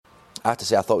I have to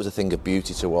say, I thought it was a thing of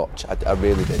beauty to watch. I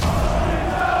really did.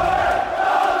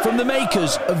 From the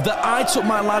makers of the I Took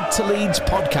My Lad to Leeds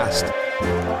podcast.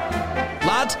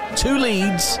 Lad to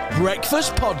Leeds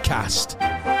Breakfast Podcast.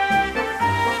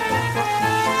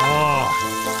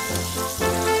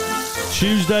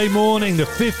 Tuesday morning, the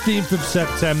 15th of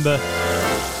September.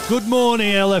 Good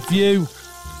morning,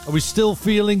 LFU. Are we still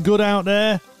feeling good out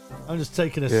there? I'm just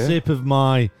taking a sip of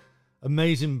my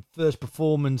amazing first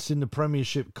performance in the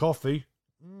Premiership coffee.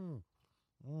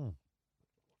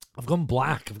 I've gone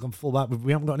black. I've gone full black.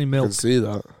 We haven't got any milk. I can see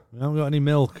that. We haven't got any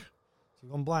milk. So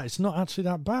I've gone black. It's not actually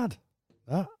that bad.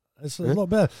 It's a lot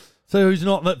better. So he's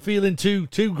not feeling too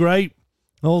great.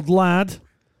 Old lad.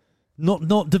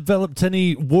 Not developed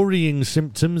any worrying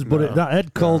symptoms, but that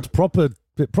head cold's proper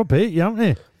hit you,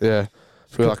 haven't he? Yeah.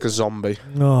 Feel like a zombie.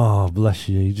 Oh, bless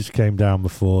you. He just came down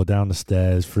the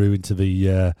stairs, through into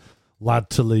the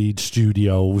Lad to Lead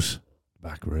studios,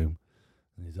 back room.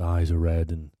 And his eyes are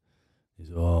red and he's,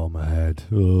 my head.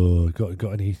 Oh,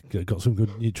 got some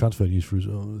good new transfer news for us.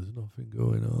 Oh, there's nothing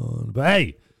going on. But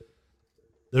hey,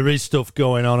 there is stuff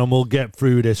going on and we'll get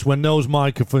through this. When those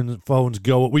microphones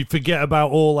go up, we forget about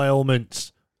all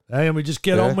ailments. Hey, and we just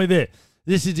get on with it.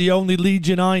 This is the only Leeds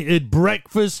United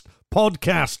breakfast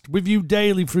podcast with you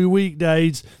daily through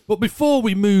weekdays. But before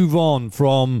we move on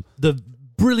from the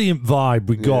brilliant vibe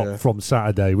we got from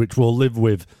Saturday, which we'll live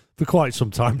with for quite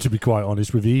some time, to be quite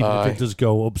honest with you, even if it does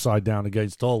go upside down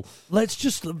against Hull.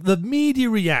 The media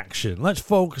reaction, let's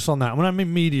focus on that. When I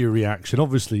mean media reaction,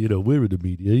 obviously, we're in the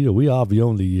media. We are the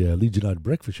only Leeds United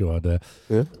breakfast show out there.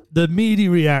 Yeah. The media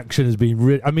reaction has been,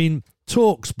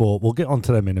 TalkSport, we'll get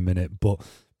onto them in a minute, but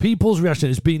people's reaction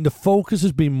has been, the focus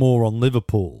has been more on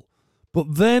Liverpool.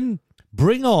 But then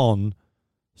bring on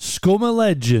Scummer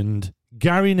legend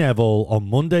Gary Neville on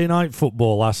Monday Night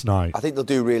Football last night. I think they'll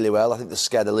do really well. I think they'll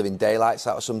scare the living daylights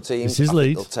out of some teams. This is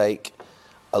Leeds. They'll take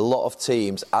a lot of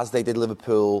teams, as they did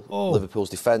Liverpool's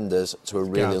defenders, to a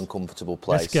really uncomfortable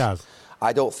place.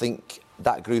 I don't think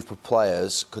that group of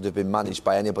players could have been managed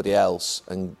by anybody else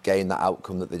and gained that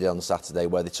outcome that they did on Saturday,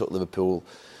 where they took Liverpool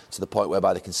to the point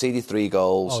whereby they conceded 3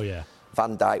 goals. Oh, yeah.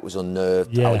 Van Dijk was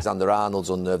unnerved. Yeah. Alexander-Arnold's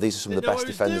unnerved. These are some of the best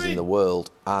defenders in the world.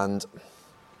 And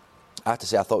I have to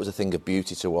say, I thought it was a thing of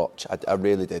beauty to watch. I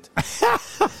really did. What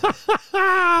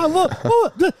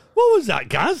was that,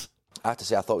 Gaz? I have to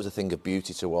say, I thought it was a thing of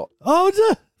beauty to watch. Oh, it's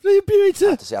a thing of beauty? I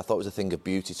have to say, I thought it was a thing of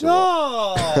beauty to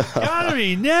watch. Oh,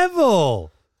 Gary Neville.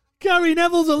 Gary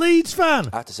Neville's a Leeds fan.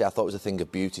 I have to say, I thought it was a thing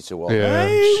of beauty to watch. Yeah,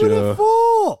 hey, who would have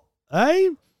thought?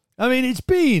 Hey? I mean, it's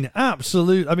been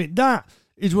absolute. I mean, that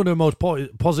is one of the most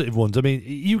positive ones. I mean,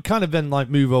 you kind of then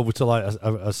move over to,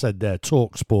 I said there,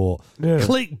 TalkSport. Yeah.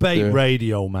 Clickbait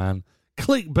radio, man.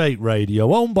 Clickbait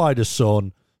radio, owned by the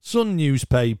Sun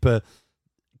newspaper.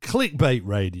 Clickbait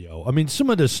radio. I mean,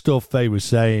 some of the stuff they were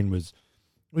saying was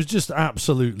just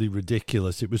absolutely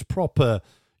ridiculous. It was proper,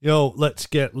 let's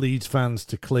get Leeds fans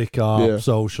to click our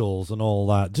socials and all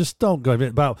that. Just don't go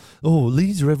about,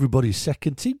 Leeds are everybody's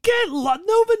second team.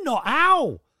 No, they're not.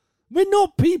 How? We're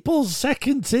not people's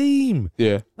second team.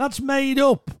 Yeah. That's made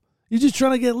up. You're just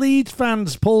trying to get Leeds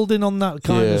fans pulled in on that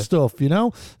kind of stuff,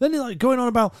 Then they're going on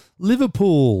about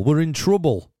Liverpool were in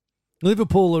trouble.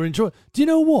 Liverpool are in trouble. Do you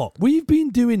know what? We've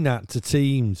been doing that to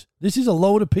teams. This is a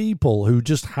load of people who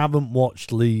just haven't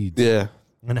watched Leeds. Yeah.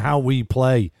 And how we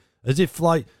play. As if,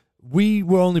 we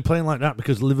were only playing like that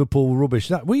because Liverpool were rubbish.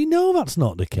 We know that's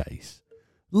not the case.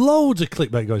 Loads of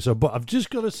clickbait going on. But I've just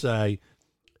got to say,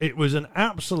 it was an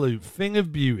absolute thing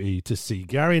of beauty to see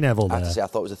Gary Neville there. I have to say, I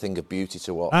thought it was a thing of beauty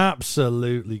to watch.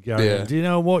 Absolutely, Gary. Yeah. Do you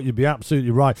know what? You'd be absolutely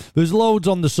right. There's loads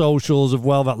on the socials of,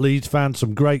 that Leeds fans,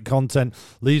 some great content.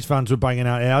 Leeds fans were banging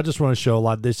out here. I just want to show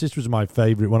lad this. This was my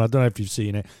favourite one. I don't know if you've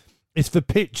seen it. It's the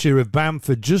picture of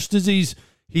Bamford just as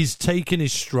he's taken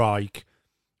his strike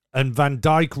and Van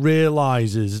Dijk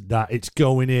realises that it's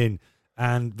going in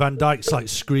and Van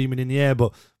Dijk's screaming in the air,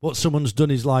 but what someone's done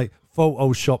is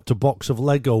photoshopped a box of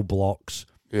Lego blocks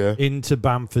into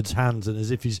Bamford's hands, and as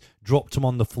if he's dropped them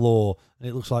on the floor, and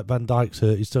it looks like Van Dijk's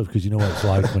hurt his toes, because you know what it's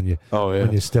like when you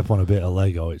when you step on a bit of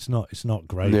Lego. It's not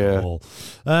great at all.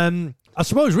 I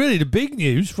suppose really the big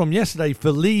news from yesterday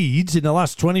for Leeds in the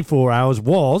last 24 hours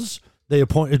was they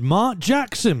appointed Mark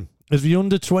Jackson as the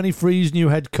under-23's new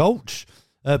head coach.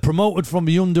 Promoted from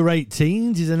the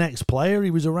under-18s. He's an ex-player. He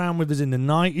was around with us in the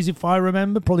 90s, if I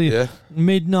remember. Probably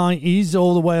mid-90s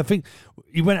all the way. I think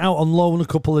he went out on loan a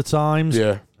couple of times.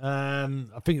 Yeah.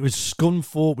 I think it was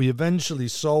Scunthorpe we eventually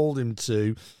sold him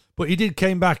to. But he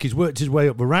came back. He's worked his way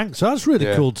up the ranks. So that's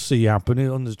really cool to see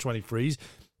happening under the 23s.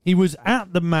 He was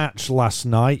at the match last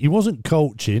night. He wasn't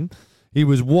coaching. He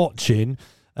was watching.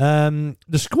 The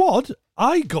squad,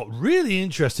 I got really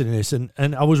interested in this, and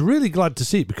I was really glad to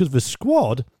see it because the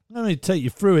squad, let me take you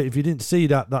through it if you didn't see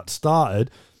that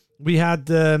started. We had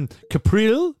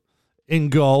Capril in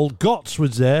goal, Gotts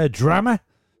was there, Drama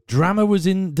was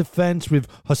in defence with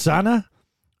Hosanna,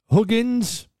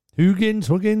 Huggins,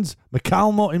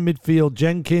 McCalmont in midfield,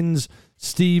 Jenkins,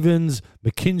 Stevens,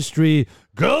 McKinstry,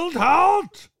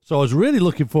 Goldhart. So I was really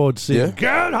looking forward to seeing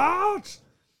Goldhart.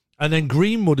 And then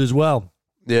Greenwood as well.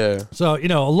 Yeah. So, a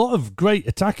lot of great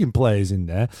attacking players in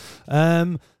there.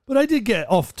 But I did get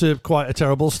off to quite a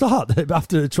terrible start.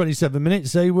 After 27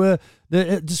 minutes,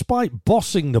 despite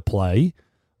bossing the play,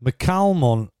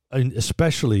 McCalmont,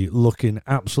 especially looking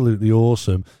absolutely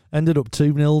awesome, ended up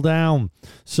 2-0 down.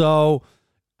 So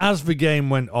as the game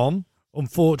went on,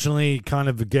 unfortunately, kind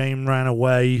of the game ran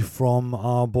away from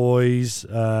our boys.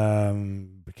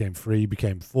 Became 3,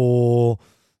 became 4.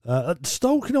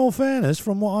 Stoke, in all fairness,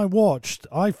 from what I watched,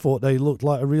 I thought they looked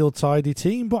like a real tidy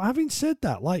team. But having said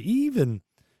that, like even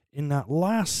in that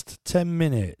last 10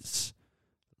 minutes,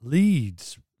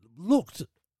 Leeds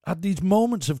had these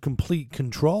moments of complete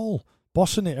control,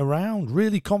 bossing it around,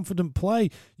 really confident play.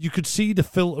 You could see the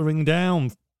filtering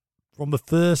down from the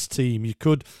first team. You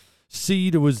could see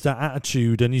there was that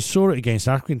attitude, and you saw it against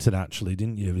Accrington, actually,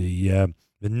 didn't you?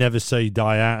 The never say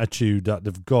die attitude that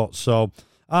they've got. So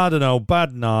I don't know,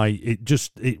 bad night.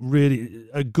 It really,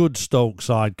 a good Stoke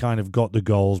side kind of got the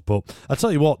goals. But I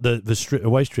tell you what, the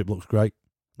away strip looks great.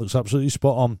 Looks absolutely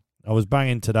spot on. I was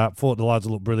banging to that. Thought the lads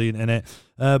looked brilliant in it.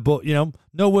 But,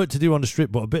 no work to do on the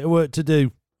strip, but a bit of work to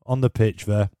do on the pitch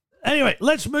there. Anyway,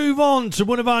 let's move on to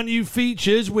one of our new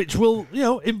features, which will,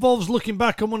 involves looking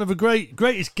back on one of the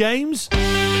greatest games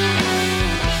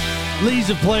Leeds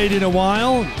have played in a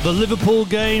while. The Liverpool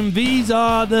game. These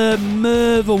are the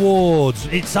Merv Awards.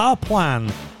 It's our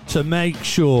plan to make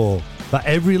sure that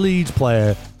every Leeds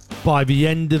player by the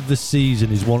end of the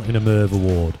season is wanting a Merv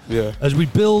Award. Yeah. As we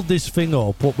build this thing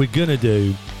up, what we're going to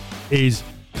do is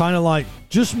kind of like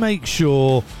just make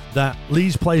sure that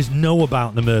Leeds players know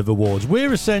about the Merv Awards.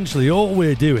 We're essentially, all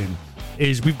we're doing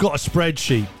is we've got a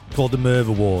spreadsheet called the Merv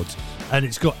Awards, and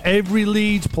it's got every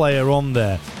Leeds player on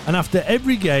there. And after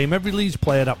every game, every Leeds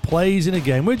player that plays in a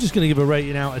game, we're just going to give a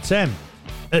rating out of 10.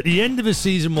 At the end of the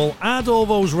season, we'll add all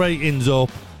those ratings up,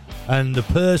 and the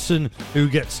person who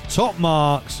gets top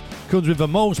marks, comes with the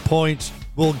most points,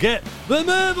 will get the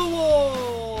Merv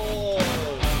Award.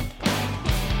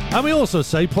 And we also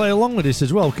say play along with this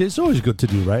as well, because it's always good to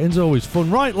do ratings, always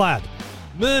fun. Right, lad,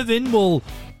 Mervyn will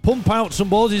pump out some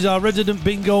balls. He's our resident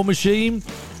bingo machine.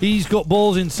 He's got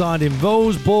balls inside him.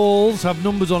 Those balls have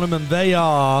numbers on them, and they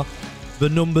are the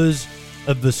numbers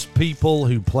of the people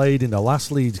who played in the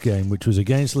last Leeds game, which was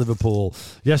against Liverpool.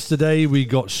 Yesterday, we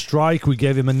got Strike, we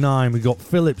gave him a 9. We got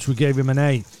Phillips, we gave him an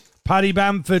 8. Paddy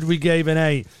Bamford, we gave an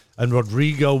 8. And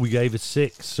Rodrigo, we gave a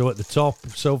 6. So at the top,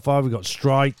 so far, we've got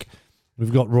Strike.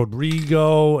 We've got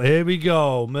Rodrigo. Here we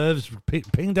go. Merv's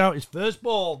pinged out his first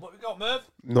ball. What we got, Merv?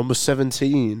 Number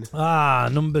 17.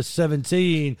 Number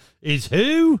 17 is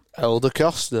who? Helder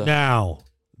Costa. Now,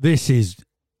 this is...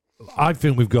 I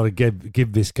think we've got to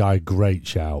give this guy a great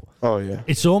shout. Oh, yeah.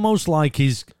 It's almost like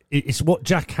it's what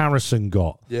Jack Harrison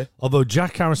got. Yeah. Although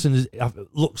Jack Harrison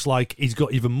looks like he's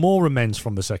got even more amends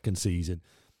from the second season.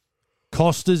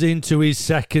 Costa's into his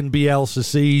second Bielsa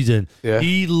season. Yeah.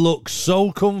 He looks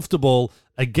so comfortable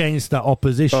against that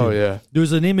opposition. Oh, yeah. There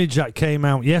was an image that came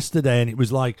out yesterday, and it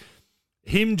was like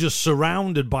him just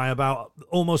surrounded by about,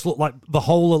 almost looked like the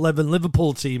whole 11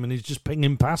 Liverpool team, and he's just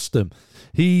pinging past them.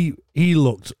 He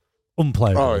looked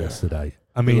unplayable yesterday.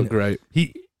 I mean, great.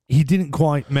 He didn't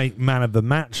quite make man of the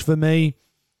match for me,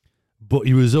 but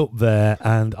he was up there,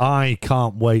 and I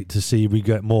can't wait to see if we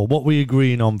get more. What are we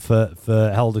agreeing on for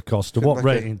Helder Costa? What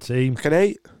rating, team? Like an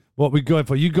 8. What are we going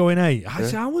for? You going 8?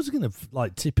 Yeah. I was going to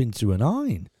tip into a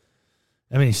 9.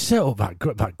 I mean, he set up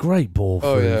that great ball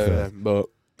for him. Yeah, but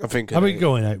I think... Are we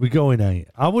going 8? We're going 8.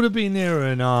 I would have been nearer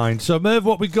a 9. So, Merv,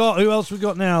 what we got? Who else we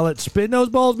got now? Let's spin those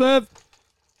balls, Merv.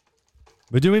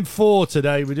 We're doing 4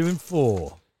 today. We're doing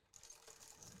 4.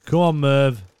 Come on,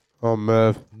 Merv. Oh,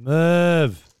 Merv.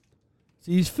 Merv.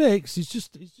 See, he's fixed. He's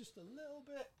just a little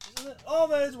bit. Oh,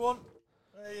 there's one.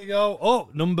 There you go. Oh,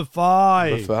 number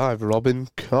 5. Number 5, Robin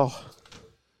Koch.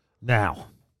 Now,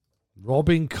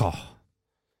 Robin Koch.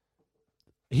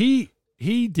 He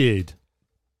did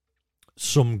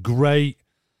some great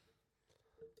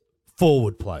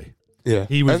forward play. Yeah,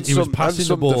 he was passing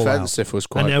the ball defensive out, was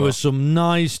quite and there well. were some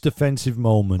nice defensive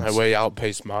moments. Where he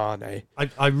outpaced Mane.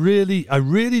 I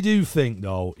really do think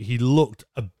though he looked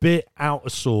a bit out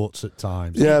of sorts at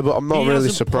times. Yeah, but I'm not really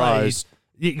surprised.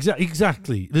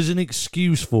 Exactly. There's an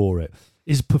excuse for it.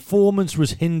 his performance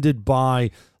was hindered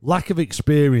by lack of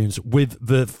experience with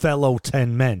the fellow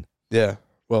 10 men. Yeah.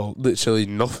 Well, literally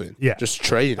nothing. Yeah. Just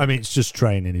training. I mean, it's just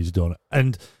training he's done.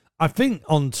 And I think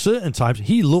on certain times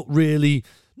he looked really,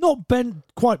 not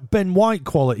quite Ben White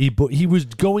quality, but he was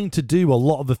going to do a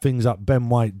lot of the things that Ben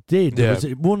White did. There was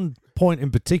one point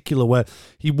in particular where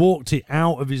he walked it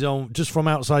out of his own, just from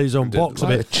outside his own box a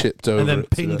bit, chipped over and then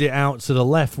pinged it out to the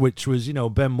left, which was,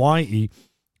 Ben Whitey.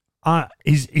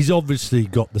 He's obviously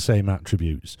got the same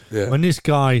attributes. Yeah. When this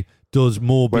guy does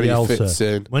more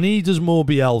Bielsa, when he does more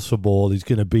Bielsa ball, he's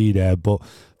going to be there. But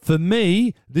for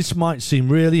me, this might seem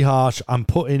really harsh. I'm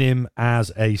putting him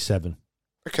as a 7.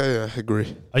 Okay, I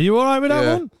agree. Are you all right with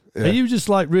that one? Yeah. Are you just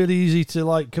really easy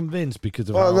to convince because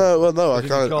of? No.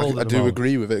 I do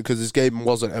agree with it because his game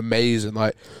wasn't amazing.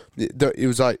 It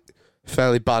was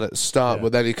fairly bad at the start,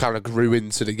 but then he kind of grew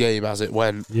into the game as it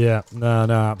went. Yeah, no,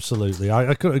 absolutely.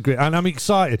 I couldn't agree, and I'm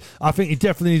excited. I think he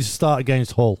definitely needs to start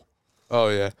against Hull. Oh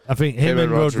yeah, I think him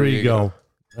and Rodrigo.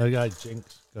 Okay,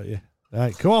 Jinx, got you. All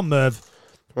right, come on, Merv.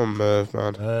 Come on, Merv,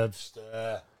 man. Merv's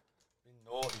been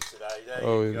naughty today.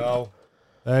 There you go.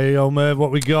 There you go, Merv.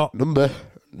 What we got? Number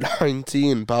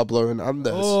 19, Pablo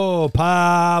Hernandez. Oh,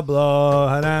 Pablo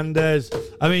Hernandez.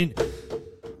 I mean,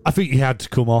 I think he had to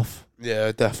come off.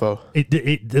 Yeah, defo.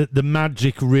 The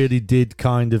magic really did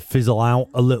kind of fizzle out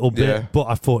a little bit, but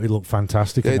I thought he looked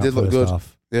fantastic in that did look first good.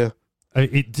 half. Yeah.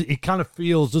 It kind of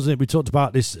feels, doesn't it? We talked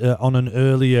about this on an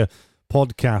earlier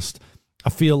podcast. I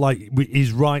feel like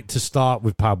he's right to start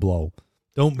with Pablo.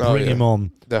 Don't bring him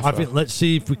on. Definitely. I think let's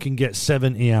see if we can get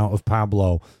 70 out of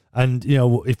Pablo. And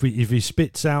if he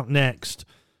spits out next,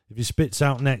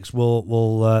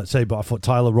 we'll say. But I thought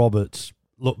Tyler Roberts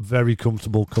looked very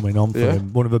comfortable coming on for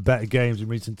him. One of the better games in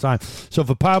recent time. So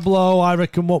for Pablo, I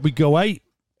reckon we go 8.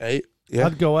 8. Yeah.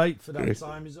 I'd go 8 for that.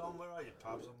 Time is on. Where are you,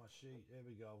 Pabs? On my sheet. Here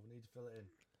we go. We need to fill it in.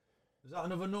 Is that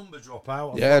another number drop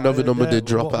out? Yeah, another number did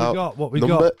drop out. What we got?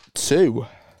 Number 2.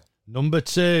 Number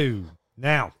 2.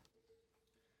 Now,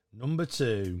 number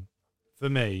 2 for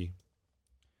me.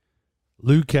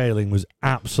 Luke Ayling was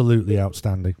absolutely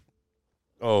outstanding.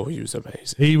 Oh, he was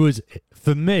amazing. He was,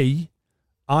 for me,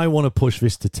 I want to push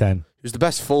this to 10. He was the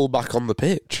best fullback on the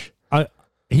pitch.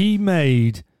 He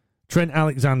made Trent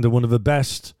Alexander one of the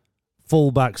best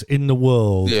fullbacks in the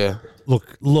world. Yeah.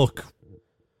 Look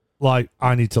like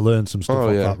I need to learn some stuff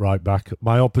off that right back.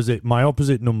 My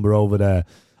opposite number over there.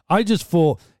 I just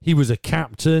thought he was a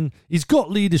captain. He's got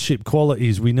leadership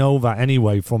qualities. We know that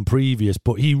anyway from previous,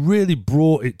 but he really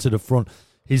brought it to the front.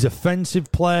 His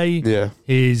offensive play,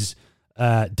 his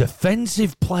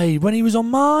defensive play when he was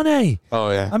on Mane.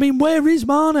 Oh, yeah. I mean, where is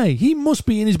Mane? He must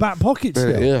be in his back pocket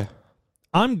still. Yeah.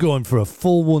 I'm going for a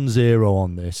full 1-0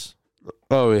 on this.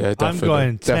 Oh, yeah, definitely. I'm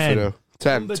going 10.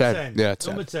 10. Yeah, 10.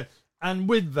 Number 10. And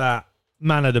with that,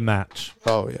 man of the match.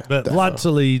 Oh, yeah. But lad to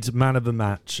Leeds, man of the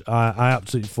match. I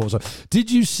absolutely thought so.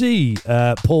 Did you see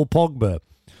Paul Pogba?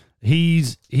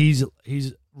 He's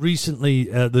recently,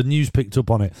 the news picked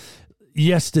up on it.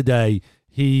 Yesterday,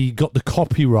 he got the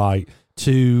copyright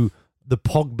to the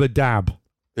Pogba dab.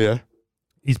 Yeah.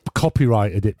 He's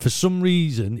copyrighted it. For some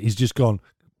reason, he's just gone,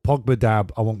 Pogba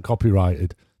dab, I want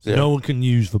copyrighted. So no one can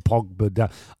use the Pogba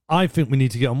dab. I think we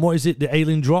need to get on, what is it, the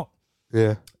Ayling drop?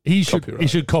 Yeah. He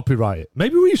should copyright it.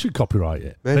 Maybe we should copyright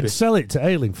it and sell it to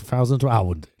Ayling for thousands. I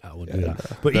wouldn't do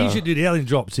that. No. But he should do the Ayling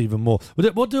drops even more.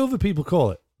 What do other people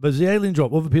call it? There's the Ayling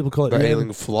drop. Other people call it the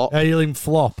Ayling flop. Ayling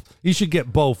flop. He should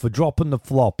get both, the drop and the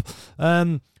flop.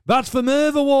 That's for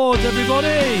Merv Awards,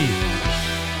 everybody.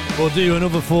 We'll do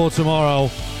another 4 tomorrow.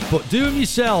 But do them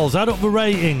yourselves, add up the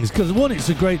ratings, because one, it's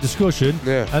a great discussion,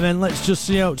 and then let's just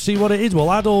see what it is.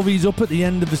 We'll add all these up at the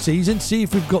end of the season, see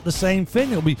if we've got the same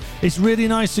thing. It's really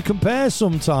nice to compare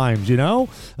sometimes,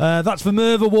 That's for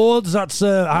Merv Awards. That's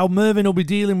how Mervyn will be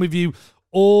dealing with you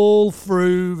all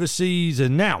through the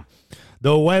season. Now,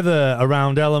 the weather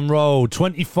around Ellen Road,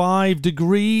 25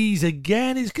 degrees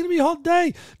again. It's going to be a hot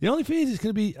day. The only thing is it's going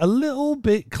to be a little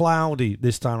bit cloudy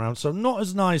this time around, so not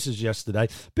as nice as yesterday.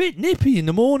 Bit nippy in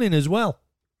the morning as well.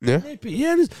 Yeah? Nippy.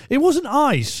 Yeah, it wasn't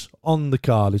ice on the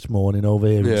car this morning over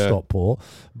here in Stockport,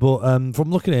 but from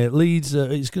looking at it, Leeds,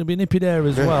 it's going to be nippy there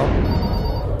as well.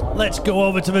 Let's go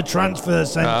over to the transfer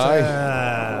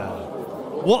centre.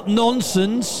 What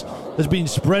nonsense has been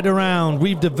spread around.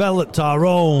 We've developed our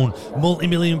own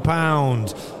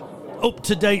multi-million-pound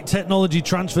up-to-date technology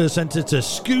transfer centre to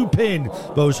scoop in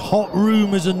those hot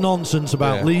rumours and nonsense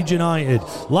about Leeds United.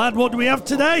 Lad, what do we have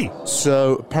today?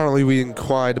 So, apparently we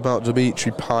inquired about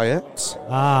Dimitri Payet,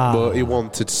 but he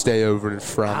wanted to stay over in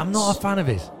France. I'm not a fan of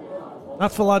it.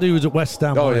 That's the lad who was at West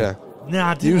Ham. Oh, yeah.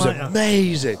 Nah, he was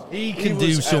amazing. He can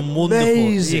do some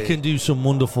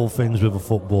wonderful things with a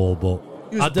football, but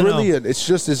he was brilliant. It's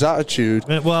just his attitude.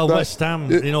 Well, like, West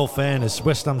Ham, in all fairness,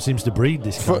 West Ham seems to breed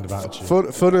this kind of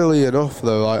attitude. Funnily enough,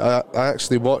 though, I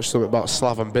actually watched something about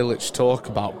Slaven Bilic talk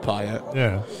about Payet.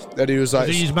 Yeah. And he was like...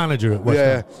 he's manager at West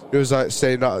Ham. Yeah. He was like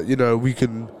saying that, we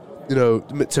can...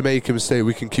 to make him stay,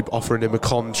 we can keep offering him a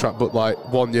contract, but like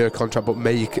 1 year contract, but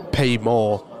pay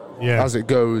more as it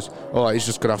goes. Or like he's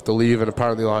just gonna have to leave. And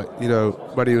apparently, like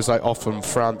when he was like off from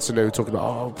France, and they were talking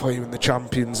about playing in the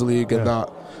Champions League and that.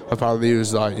 Apparently, he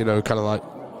was like kind of like,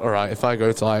 all right, if I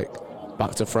go to like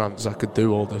back to France, I could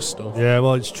do all this stuff. Yeah,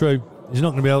 well, it's true. He's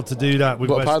not gonna be able to do that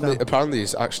with West Ham. Apparently, he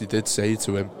actually did say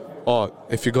to him, "Oh,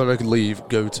 if you're gonna leave,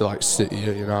 go to like City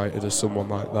or United or someone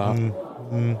like that."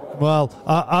 Well,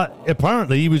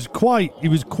 apparently he was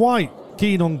quite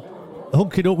keen on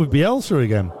hooking up with Bielsa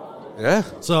again. Yeah.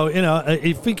 So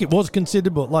I think it was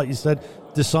considered, but like you said,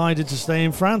 decided to stay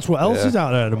in France. What else is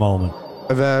out there at the moment?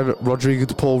 And then Rodrigo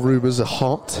de Paul rumours are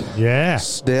hot. Yeah.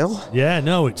 Still. Yeah.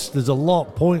 No, there's a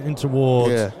lot pointing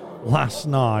towards last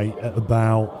night at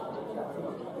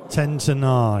about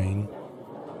 10-9.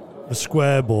 The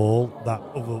Square Ball, that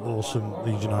other awesome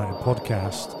Leeds United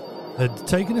podcast, had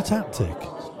taken a tactic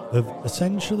of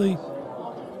essentially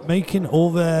making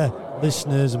all their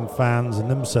listeners and fans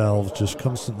and themselves just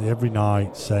constantly every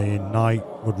night saying "Night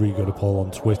Rodrigo de Paul"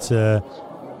 on Twitter.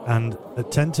 And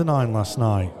at 10-9 last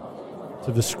night,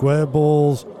 to the Square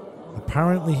Balls,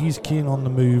 apparently he's keen on the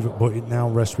move, but it now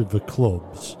rests with the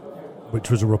clubs, which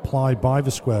was a reply by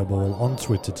the Square Ball on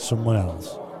Twitter to someone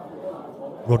else.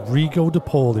 Rodrigo de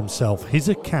Paul himself, his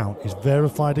account, his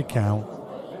verified account,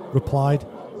 replied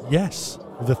yes,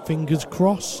 with the fingers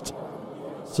crossed.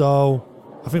 So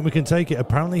I think we can take it.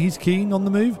 Apparently he's keen on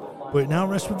the move, but it now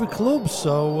rests with the club.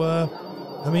 So,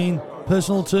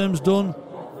 personal terms done.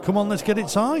 Come on, let's get it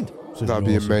signed. That'd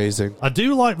be amazing. I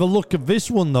do like the look of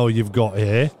this one, though, you've got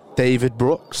here. David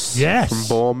Brooks from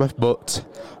Bournemouth, but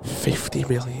 £50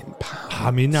 million.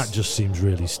 I mean, that just seems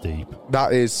really steep.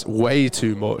 That is way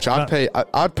too much.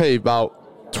 I'd pay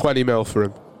about 20 mil for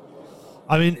him.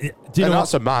 I mean, do you know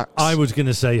that's a max. I was going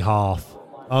to say half.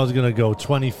 I was going to go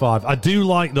 25. I do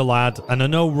like the lad, and I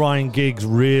know Ryan Giggs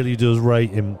really does rate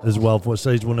him as well. For what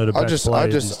he's one of the best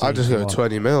players. I just go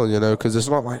 20 mil, because it's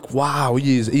not like, wow,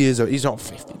 he's not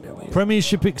 50 million.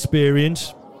 Premiership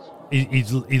experience.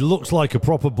 He looks like a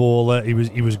proper baller.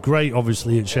 He was great,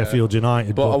 obviously, at Sheffield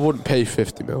United. But I wouldn't pay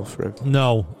 50 mil for him.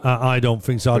 No, I don't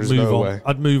think so.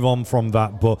 I'd move on from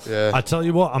that. But I tell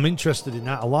you what, I'm interested in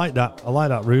that. I like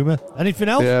that rumour. Anything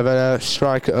else? Yeah, but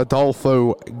striker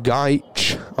Adolfo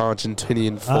Gaich,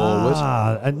 Argentinian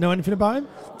forward. Know anything about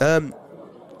him?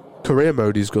 Career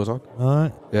mode he's good on. All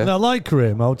right. Yeah. No, I like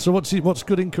career mode. So what's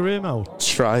good in career mode?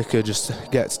 Striker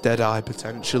just gets dead eye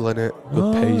potential in it.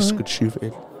 Good pace, good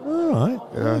shooting. All right.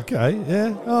 Yeah. Okay.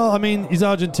 Yeah. Oh, I mean, he's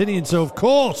Argentinian, so of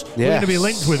course we're going to be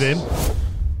linked with him.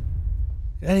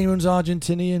 Anyone's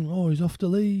Argentinian, he's off to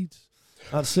Leeds.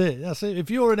 That's it.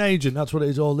 If you're an agent, that's what it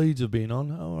is. All Leeds have been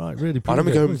on. All right. Really. Why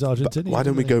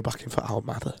don't we go back in for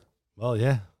Almada? Well,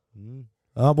 yeah.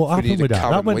 What happened with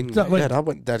that? That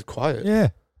went dead quiet. Yeah.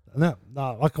 No,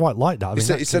 I quite like that.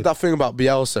 He said that thing about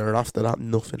Bielsa, and after that,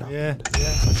 nothing happened. Yeah.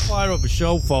 Fire up the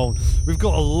show phone. We've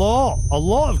got a lot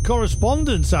of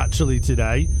correspondence actually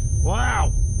today.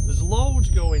 Wow, there's loads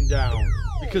going down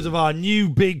because of our new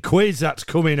big quiz that's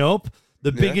coming up.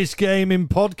 The biggest game in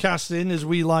podcasting, as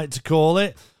we like to call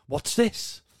it. What's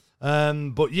this?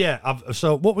 But yeah,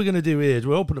 so what we're going to do here is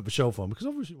we'll open up the show phone because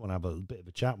obviously we want to have a bit of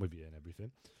a chat with you and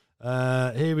everything.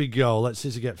 Here we go. Let's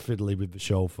just get fiddly with the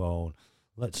show phone.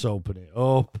 Let's open it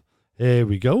up. Here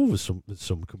we go. There's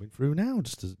some coming through now,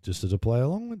 just as I play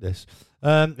along with this.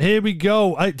 Here we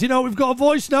go. Do you know we've got a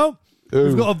voice note? Ooh.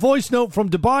 We've got a voice note from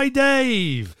Dubai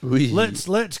Dave. Wee. Let's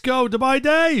go, Dubai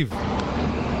Dave.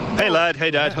 Hey lad, hey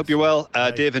dad, hope you're well.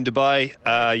 Dave in Dubai.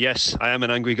 Yes, I am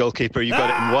an angry goalkeeper. You got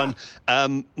it in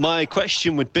one. My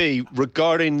question would be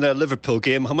regarding the Liverpool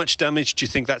game, how much damage do you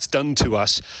think that's done to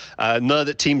us? Now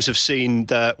that teams have seen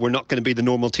that we're not going to be the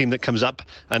normal team that comes up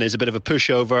and is a bit of a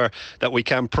pushover, that we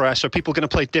can press, are people going to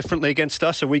play differently against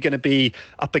us? Are we going to be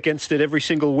up against it every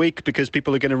single week because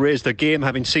people are going to raise their game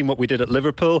having seen what we did at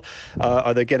Liverpool?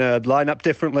 Are they going to line up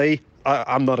differently?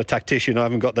 I'm not a tactician. I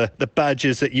haven't got the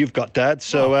badges that you've got, Dad.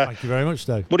 So thank you very much,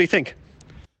 Dave. What do you think?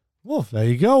 Well, there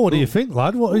you go. What do you think,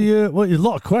 lad? What are a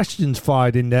lot of questions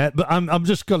fired in there? But I'm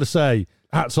just going to say,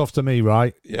 hats off to me,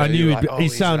 right? Yeah, I knew like, he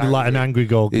sounded like an angry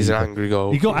goalkeeper. He's an angry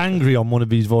goalkeeper. He got angry on one of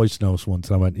his voice notes once,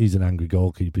 and I went, he's an angry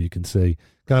goalkeeper, you can see.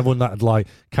 Kind of one that would like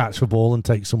catch the ball and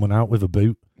take someone out with a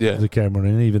boot. Yeah. As he came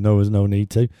running, even though there was no need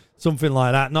to. Something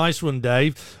like that. Nice one,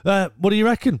 Dave. What do you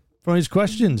reckon from his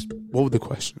questions? What were the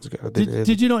questions again?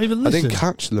 Did you not even listen? I didn't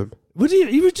catch them.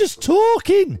 He was just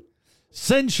talking.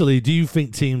 Essentially, do you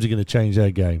think teams are going to change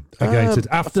their game against it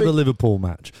after the Liverpool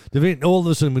match? Do you think all of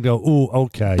a sudden we go, oh,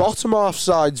 okay? Bottom half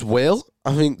sides will.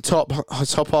 I think top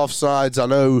half sides, I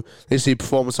know they see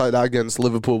performance like that against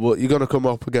Liverpool, but you're going to come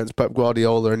up against Pep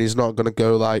Guardiola and he's not going to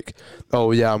go like,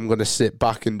 oh yeah, I'm going to sit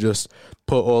back and just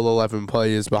put all 11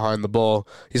 players behind the ball.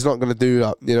 He's not going to do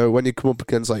that. You know, when you come up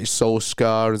against like your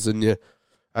Solskjaers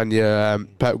and your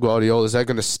Pep Guardiolas, they're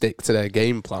going to stick to their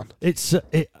game plan.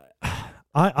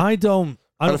 I don't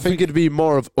think it'd be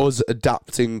more of us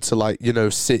adapting to like, you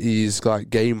know, City's like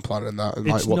game plan and that and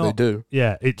like what they do.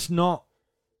 Yeah, it's not.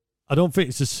 I don't think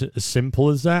it's as simple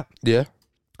as that. Yeah.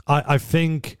 I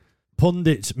think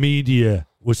pundits, media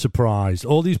were surprised.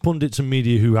 All these pundits and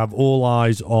media who have all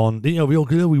eyes on, you know,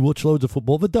 we watch loads of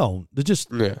football. They don't.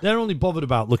 They're only bothered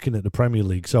about looking at the Premier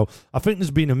League. So I think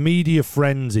there's been a media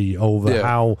frenzy over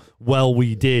how well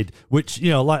we did, which, you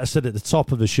know, like I said at the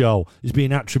top of the show, is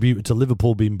being attributed to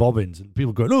Liverpool being bobbins and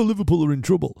people going, oh, Liverpool are in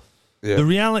trouble. Yeah. The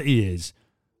reality is,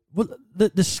 well,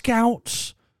 the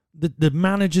scouts, the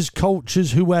managers,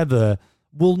 coaches, whoever,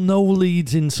 will know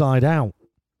Leeds inside out.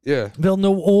 Yeah. They'll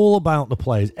know all about the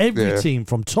players. Every team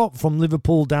from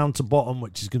Liverpool down to bottom,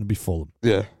 which is going to be Fulham.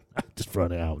 Yeah. Just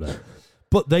throwing it out there.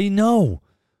 But they know.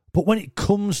 But when it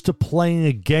comes to playing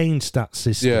against that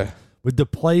system, with the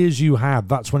players you have,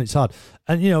 that's when it's hard.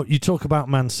 And, you know, you talk about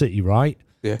Man City, right?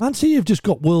 Yeah. Man City have just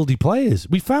got worldy players.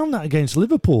 We found that against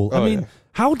Liverpool. I mean,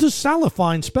 how does Salah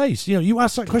find space? You know, you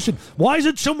ask that question. Why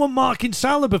isn't someone marking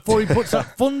Salah before he puts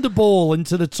that thunderball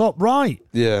into the top right?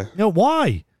 Yeah. You know,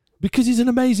 why? Because he's an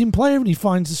amazing player and he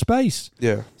finds the space.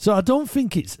 Yeah. So I don't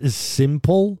think it's as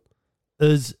simple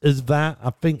as that. I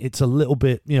think it's a little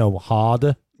bit, you know,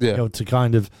 harder, you know, to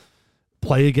kind of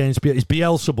play against. It's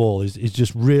Bielsa ball is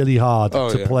just really hard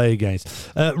to play against.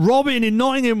 Robin in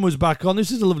Nottingham was back on. This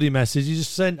is a lovely message. He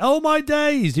just sent, oh my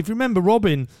days. If you remember,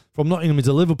 Robin from Nottingham is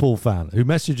a Liverpool fan who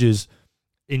messages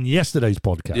in yesterday's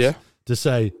podcast to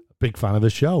say, big fan of the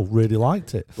show. Really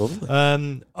liked it.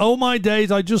 Oh my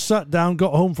days, I just sat down,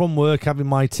 got home from work having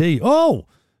my tea. Oh,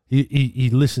 he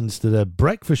listens to the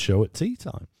breakfast show at tea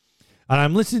time. And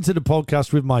I'm listening to the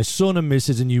podcast with my son and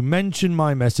missus, and you mentioned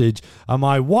my message, and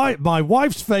my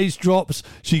wife's face drops.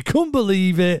 She couldn't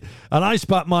believe it, and I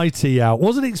spat my tea out.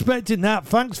 Wasn't expecting that.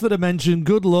 Thanks for the mention.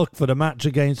 Good luck for the match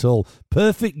against Hull.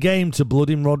 Perfect game to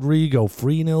Blooding Rodrigo.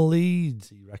 3-0 leads,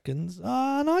 he reckons.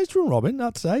 Nice one, Robin.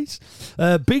 That's ace.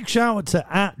 Big shout out to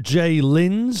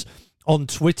 @JLins on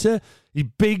Twitter. He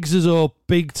bigs us up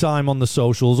big time on the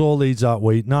socials. All leads that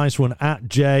week. Nice one,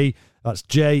 @J. That's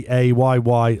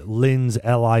JAYY Linz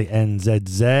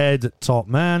LINZZ, top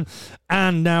man.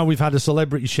 And now we've had a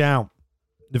celebrity shout.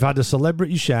 It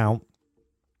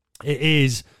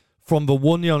is from the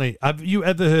one and only. Have you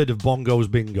ever heard of Bongo's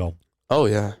Bingo? Oh,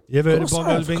 yeah. You ever heard of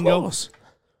Bongo's Bingo? Course.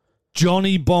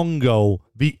 Johnny Bongo,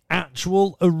 the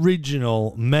actual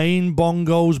original main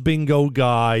Bongo's Bingo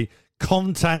guy,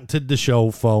 contacted the show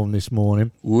phone this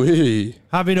morning.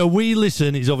 Having a wee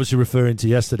listen, he's obviously referring to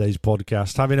yesterday's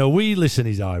podcast. Having a wee listen,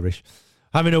 he's Irish.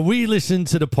 Having a wee listen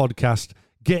to the podcast,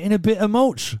 getting a bit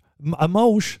emotion,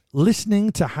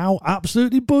 listening to how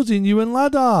absolutely buzzing you and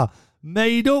Lad are.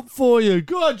 Made up for you.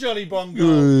 Go on, Johnny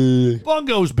Bongo.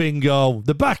 Bongo's Bingo.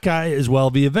 They're back at it as well.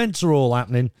 The events are all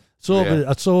happening.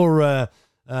 I saw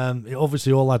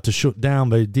obviously all had to shut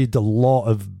down, but it did a lot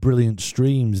of brilliant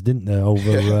streams, didn't they,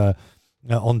 over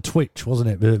on Twitch,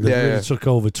 wasn't it? They really took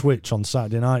over Twitch on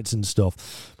Saturday nights and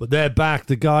stuff. But they're back.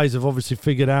 The guys have obviously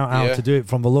figured out how to do it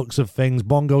from the looks of things.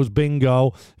 Bongo's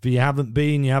Bingo. If you haven't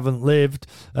been, you haven't lived.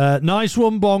 Nice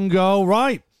one, Bongo.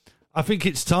 Right. I think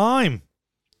it's time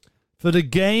for the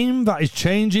game that is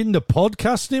changing the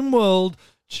podcasting world.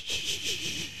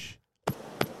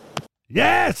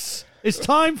 Yes! It's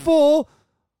time for...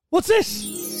 What's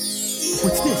this?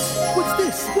 What's this? What's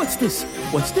this? What's this?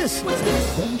 What's this? What's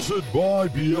this? Sponsored by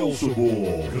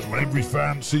Beelzebul. Because when every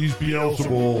fan sees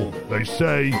Beelzebul, they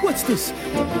say, what's this?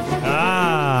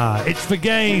 It's the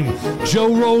game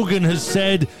Joe Rogan has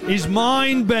said is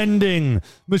mind-bending.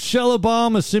 Michelle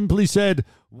Obama simply said,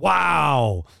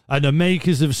 wow. And the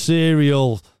makers of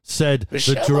cereal said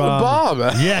Michelle the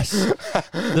drama. Obama? Yes.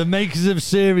 The makers of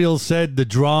cereal said the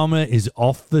drama is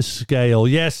off the scale.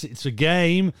 Yes, it's a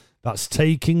game that's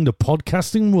taking the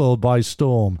podcasting world by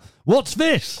storm. What's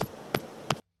this?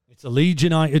 It's a Leeds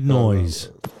United noise.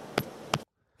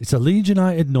 It's a Leeds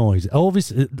United noise. All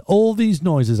these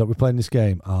noises that we play in this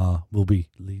game will be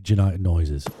Leeds United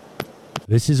noises.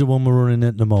 This is the one we're running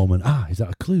at the moment. Is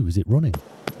that a clue? Is it running?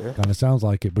 Yeah. Kind of sounds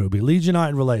like it, but it'll be Leeds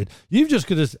United related. You've just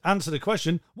got to answer the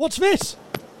question, what's this?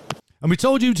 And we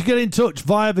told you to get in touch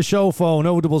via the show phone,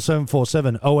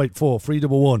 07747 084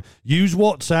 311. Use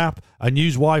WhatsApp and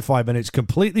use Wi-Fi, and it's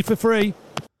completely for free.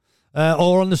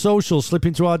 Or on the socials, slip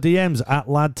into our DMs at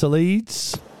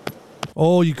 @LadToLeeds.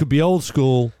 Or you could be old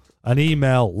school and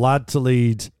email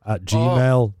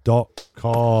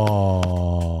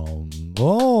ladtoleeds@gmail.com.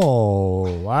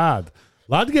 Oh,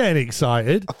 Lad getting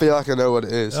excited. I feel like I know what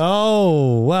it is.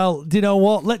 Oh, well, do you know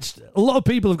what? A lot of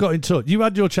people have got in touch. You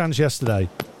had your chance yesterday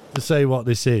to say what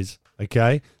this is,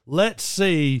 okay? Let's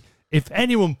see if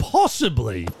anyone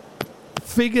possibly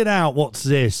figured out what's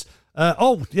this.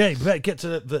 You better get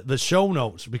to the show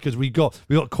notes because we got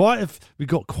quite a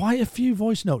few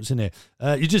voice notes in here.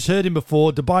 You just heard him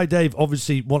before. Dubai Dave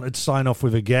obviously wanted to sign off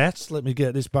with a guess. Let me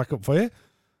get this back up for you.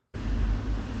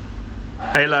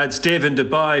 Hey lads, Dave in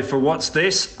Dubai for What's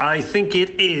This? I think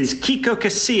it is Kiko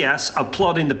Casillas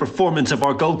applauding the performance of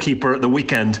our goalkeeper at the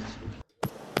weekend.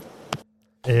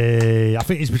 I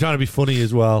think he's trying to be funny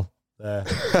as well.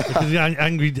 Because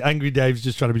angry Dave's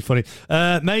just trying to be funny.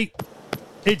 Mate,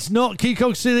 it's not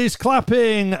Kiko Casillas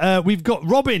clapping. We've got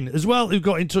Robin as well, who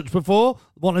got in touch before,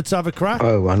 wanted to have a crack.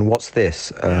 Oh, and what's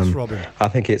this? Yes, Robin. I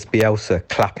think it's Bielsa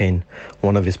clapping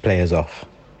one of his players off.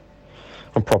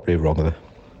 I'm probably wrong there.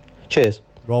 Cheers.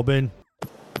 Robin.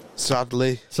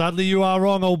 Sadly, you are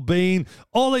wrong, old bean.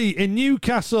 Ollie in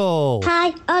Newcastle.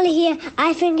 Hi, Ollie here.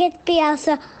 I think it's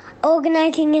Bielsa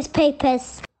organising his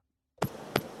papers.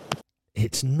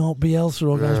 It's not Bielsa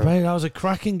organising his papers. That was a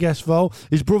cracking guess, though.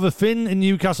 His brother Finn in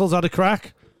Newcastle's had a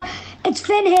crack. It's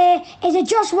Finn here. Is it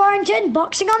Josh Warrington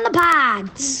boxing on the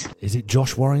pads? Is it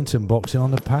Josh Warrington boxing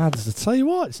on the pads? I tell you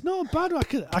what, it's not bad. I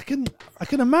can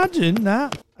imagine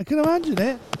that. I can imagine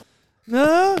it.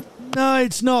 No,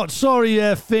 it's not.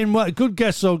 Sorry, Finn. Well, good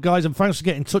guess, though, guys. And thanks for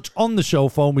getting in touch on the show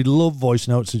phone. We love voice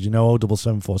notes, as you know,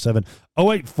 07747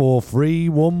 084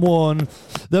 311.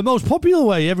 The most popular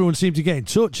way everyone seemed to get in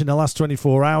touch in the last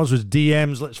 24 hours was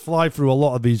DMs. Let's fly through a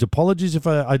lot of these. Apologies if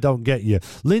I don't get you.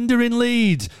 Linda in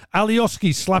Leeds.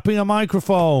 Alioski slapping a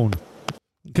microphone.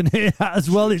 You can hear that as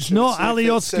well. It's not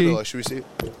Alioski. Should we see?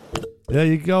 There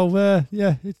you go.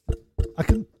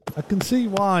 I can see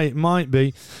why it might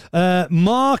be.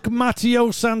 Mark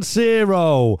Matteo San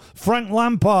Siro. Frank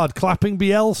Lampard clapping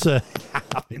Bielsa.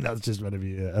 I think that's just going to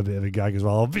be a bit of a gag as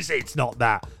well. Obviously, it's not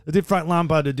that. Did Frank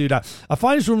Lampard do that? I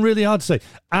find this one really hard to say.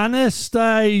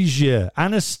 Anastasia. I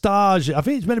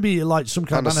think it's meant to be like some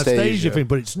kind of Anastasia thing,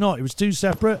 but it's not. It was two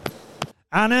separate.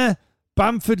 Anna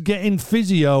Bamford getting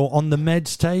physio on the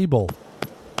meds table.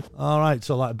 All right,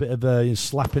 so like a bit of a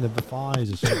slapping of the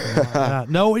thighs or something like that.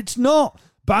 No, it's not.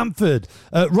 Bamford.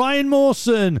 Ryan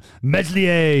Mawson.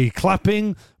 Meslier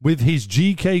clapping with his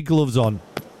GK gloves on.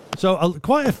 So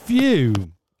quite a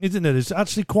few, isn't it? There's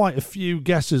actually quite a few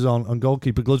guesses on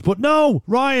goalkeeper gloves. But no,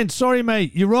 Ryan, sorry,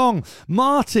 mate, you're wrong.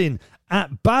 Martin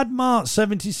at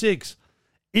Badmart76.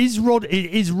 Is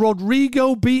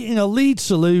Rodrigo beating a lead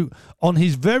salute on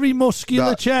his very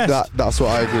muscular chest? That's what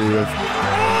I agree with.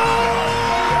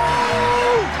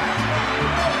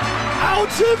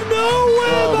 Out of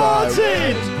nowhere,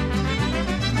 Martin!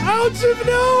 Out of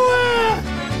nowhere!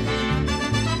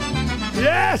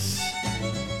 Yes!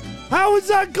 How has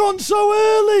that gone so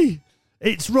early?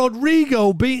 It's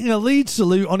Rodrigo beating a lead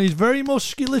salute on his very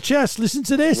muscular chest. Listen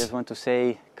to this. I just want to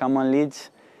say, come on, Leeds,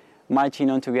 marching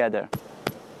on together.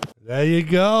 There you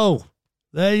go.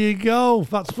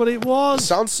 That's what it was.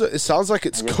 It sounds like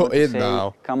it's cut in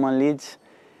now. Come on, Leeds,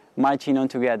 marching on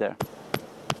together.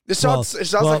 It sounds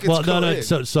like it's cut in.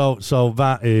 So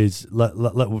that is.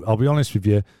 I'll be honest with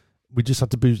you. We just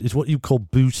had to boost. It's what you call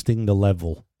boosting the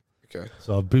level. Okay.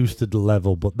 So I boosted the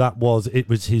level, but it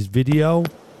was his video,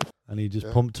 and he just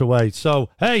pumped away. So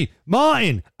hey,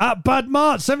 Martin at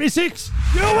Badmart76,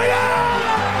 you're a winner!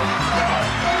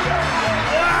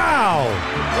 Wow!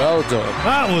 Well done.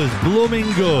 That was blooming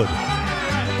good.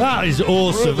 That is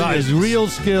awesome. Brilliant. That is real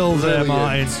skills there,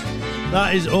 Martin.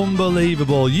 That is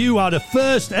unbelievable. You are the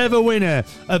first ever winner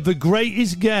of the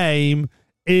greatest game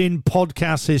in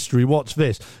podcast history. What's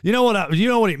this? You know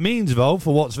what it means, though,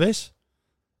 for What's This?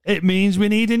 It means we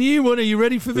need a new one. Are you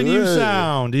ready for the new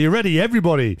sound? Are you ready,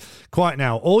 everybody? Quiet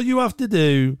now. All you have to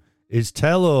do is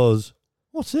tell us,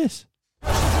 what's this?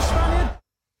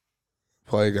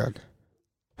 Play again.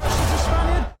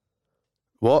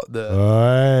 What the?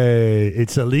 Hey,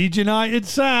 it's a Leeds United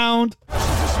sound.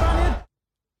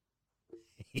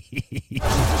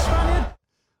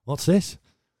 What's this?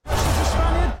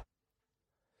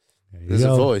 There's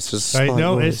a voice. Take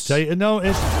notice. Take a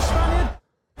notice.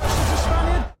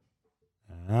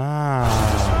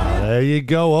 There you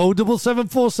go.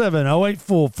 07747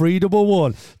 084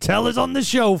 311. Tell us on the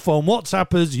show phone.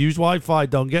 WhatsAppers, use Wi-Fi,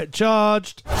 don't get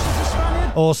charged.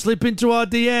 Or slip into our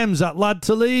DMs at Lad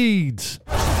to Leeds.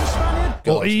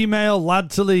 Or email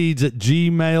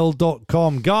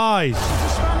ladtoleeds@gmail.com. Guys.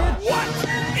 What is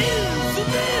this?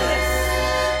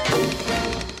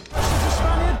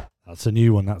 That's a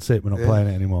new one. That's it. We're not playing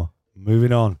it anymore.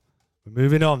 Moving on. We're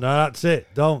moving on. No, that's it.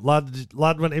 Don't.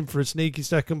 Lad went in for a sneaky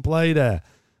second play there.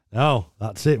 No,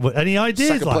 that's it. Any ideas?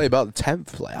 Second play about the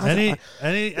 10th play.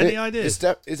 Any ideas?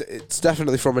 It's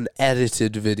definitely from an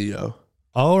edited video.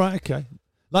 Oh, right, okay.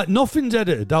 Like, nothing's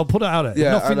edited. I'll put it out there.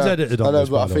 Yeah, nothing's edited on this,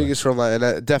 but I think it's from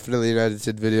like definitely an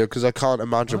edited video because I can't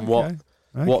imagine what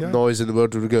noise in the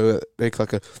world would go make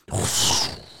like a...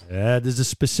 Yeah, there's a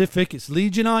specific. It's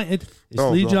Leeds United.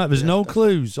 United. There's no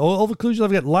clues. All the clues you'll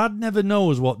ever get. Lad never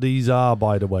knows what these are,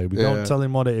 by the way. We don't tell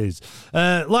him what it is.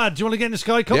 Lad, do you want to get in the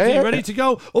Sky Cup? Are you ready to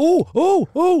go?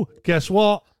 Oh. Guess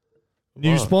what?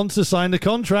 New sponsor signed the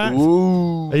contract.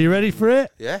 Ooh. Are you ready for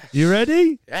it? Yeah. You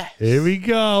ready? Yeah. Here we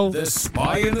go. The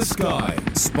Spy in the Sky,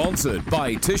 sponsored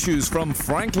by Tissues from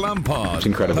Frank Lampard. It's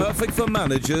incredible. Perfect for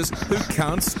managers who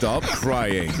can't stop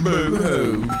crying.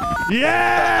 Boo-hoo.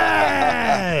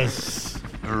 Yes!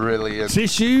 Brilliant.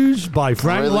 Tissues by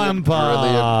Frank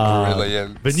Lampard.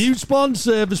 Brilliant. The new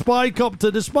sponsor, the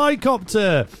Spycopter. The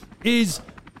Spycopter is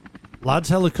Lad's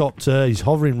helicopter. He's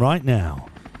hovering right now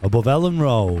above Ellen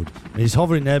Road. And he's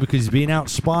hovering there because he's been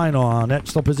out spying on our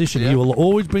next opposition. He will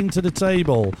always bring to the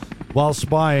table, while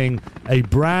spying, a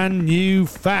brand new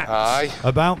fact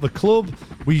about the club.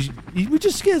 We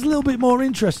just get a little bit more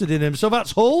interested in him. So that's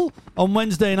Hull on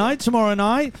Wednesday night, tomorrow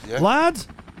night. Yeah. Lad,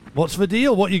 what's the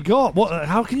deal? What you got?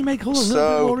 How can you make Hull a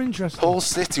little bit more interesting? Hull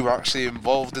City were actually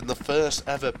involved in the first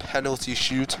ever penalty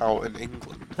shootout in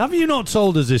England. Have you not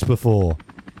told us this before?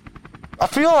 I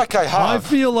feel like I have. I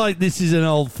feel like this is an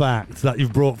old fact that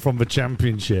you've brought from the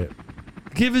Championship.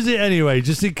 Give us it anyway,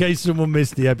 just in case someone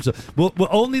missed the episode. We're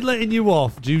only letting you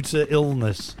off due to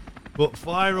illness, but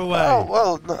fire away. Oh,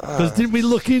 well... Because didn't we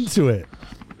look into it?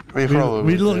 We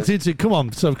looked into it. Come on.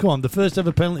 The first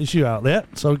ever penalty shootout there.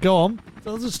 So go on.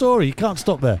 Tell us a story. You can't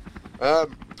stop there.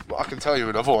 Well, I can tell you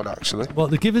another one, actually. Well,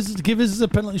 give us a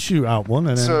penalty shootout one.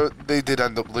 And then... So they did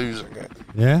end up losing it.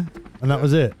 Yeah? And that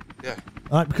was it? Yeah.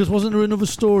 Right, because wasn't there another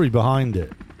story behind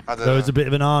it? There was a bit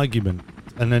of an argument,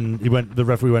 and then the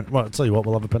referee went, well, I'll tell you what,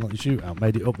 we'll have a penalty shootout.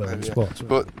 Made it up there on the spot.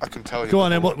 But I can tell you. Go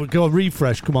on then, go on,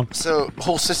 refresh, come on. So,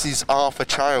 Hull City's Arthur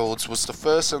Childs was the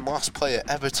first and last player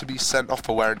ever to be sent off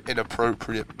for wearing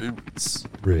inappropriate boots.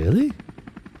 Really?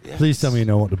 Yes. Please tell me you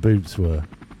know what the boots were.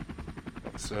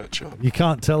 I'll search up. You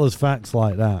can't tell us facts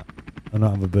like that and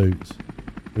not have the boots.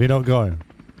 Have you not going?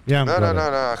 Yeah, no,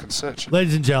 I can search it.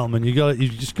 Ladies and gentlemen, you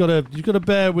just gotta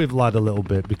bear with Lad a little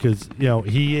bit because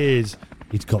he's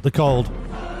got the cold.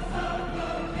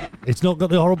 It's not got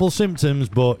the horrible symptoms,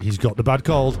 but he's got the bad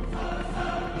cold.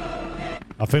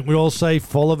 I think we're all safe.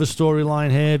 Follow the storyline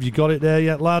here. Have you got it there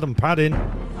yet, lad? I'm padding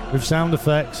with sound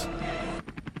effects.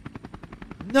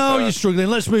 No, you're struggling.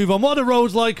 Let's move on. What are the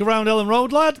roads like around Ellen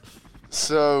Road, lad?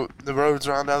 So, the roads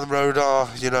around Ellen Road are,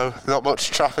 not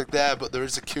much traffic there, but there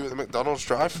is a queue at the McDonald's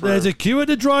drive-thru. There's a queue at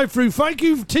the drive-thru. Thank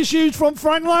you, Tissues from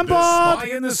Frank Lampard. The Spy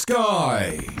in the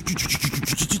Sky.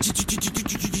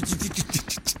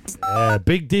 Yeah,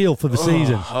 big deal for the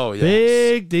season. Oh, yes.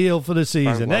 Big deal for the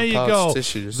season. There you go.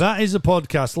 Tissues. That is a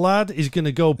podcast. Lad is going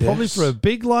to go probably for a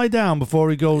big lie down before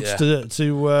he goes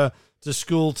to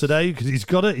school today because he's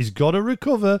got to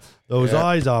recover. Those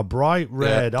eyes are bright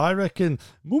red. I reckon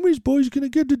Mummy's boy's going to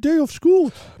get the day off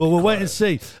school. But we'll wait and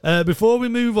see. Before we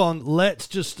move on,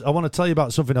 I want to tell you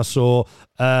about something I saw.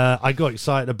 I got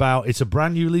excited about. It's a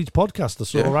brand new Leeds podcast I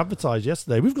saw advertised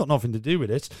yesterday. We've got nothing to do with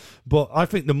it, but I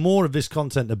think the more of this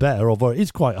content, the better, although it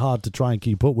is quite hard to try and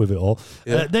keep up with it all.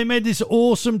 They made this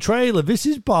awesome trailer. This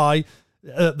is by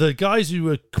the guys who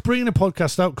are bringing a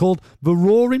podcast out called The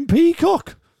Roaring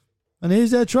Peacock. And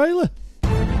here's their trailer.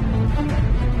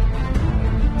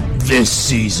 This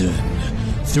season,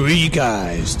 3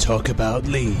 guys talk about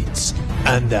Leeds,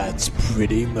 and that's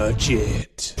pretty much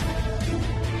it.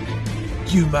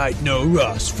 You might know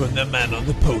Ross from the Man on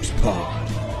the Post pod.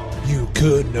 You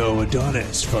could know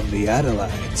Adonis from the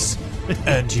Adelites.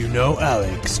 And you know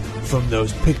Alex from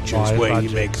those pictures where he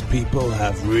makes people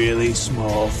have really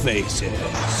small faces.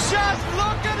 Just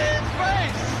look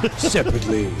at his face!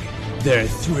 Separately, they're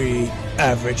 3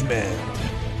 average men,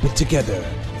 but together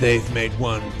they've made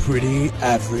one pretty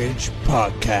average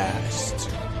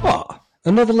podcast. What?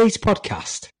 Another Leeds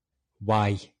podcast?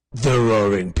 Why? The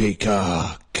Roaring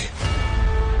Peacock.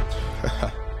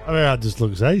 I mean, that just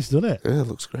looks ace, doesn't it? Yeah, it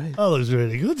looks great. Oh, it looks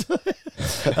really good.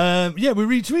 Yeah, we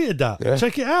retweeted that. Yeah.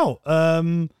 Check it out.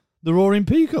 The Roaring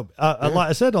Peacock. Like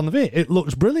I said on the video, it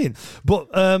looks brilliant.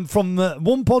 But from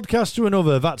one podcast to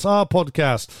another, that's our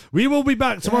podcast. We will be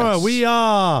back tomorrow. Yes. We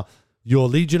are your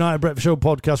Leeds United Breakfast Show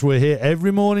podcast. We're here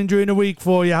every morning during the week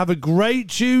for you. Have a great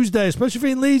Tuesday, especially if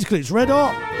you're in Leeds, because it's red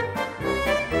hot.